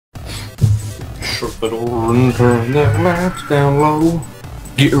Shut the door and turn the lights down low.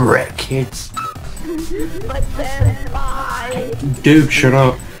 Get wrecked, kids. But senpai! Dude, shut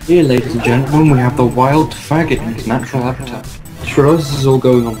up. Here, ladies and gentlemen, we have the wild faggot in its natural habitat. Just realize this is all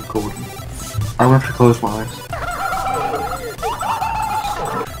going on recording. I'm gonna have to close my eyes.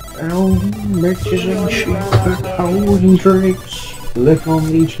 Oh, bitches and sheep, cows and drakes. Lick on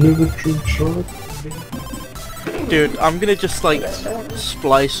these nutrient short. Dude, I'm gonna just like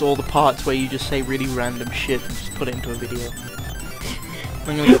splice all the parts where you just say really random shit and just put it into a video.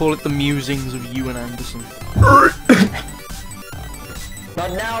 I'm gonna call it the musings of Ewan Anderson.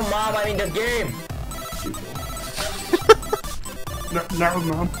 But now, Mom, I'm in the game! No,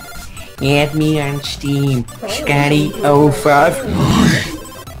 Mom. Add me on Steam. Scotty05.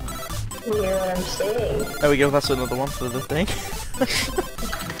 You hear what I'm saying? There we go, that's another one for the thing.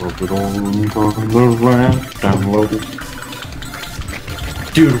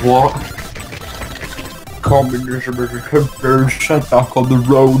 Dude, what? Communism is a temporary setback on the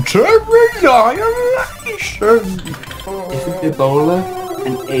road to annihilation. If Ebola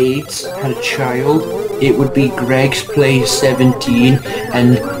and AIDS had a child, it would be Greg's Play 17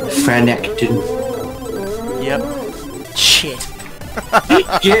 and Fanectin. Yep. Shit.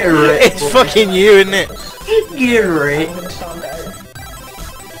 Get it! It's fucking you, isn't it? Get it! I'm gonna stop there.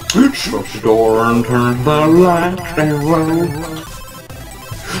 Shut the door and turn the lights down low.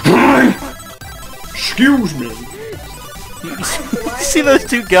 Excuse me. You see those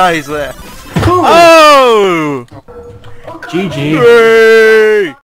two guys there? Oh! GG. Hey!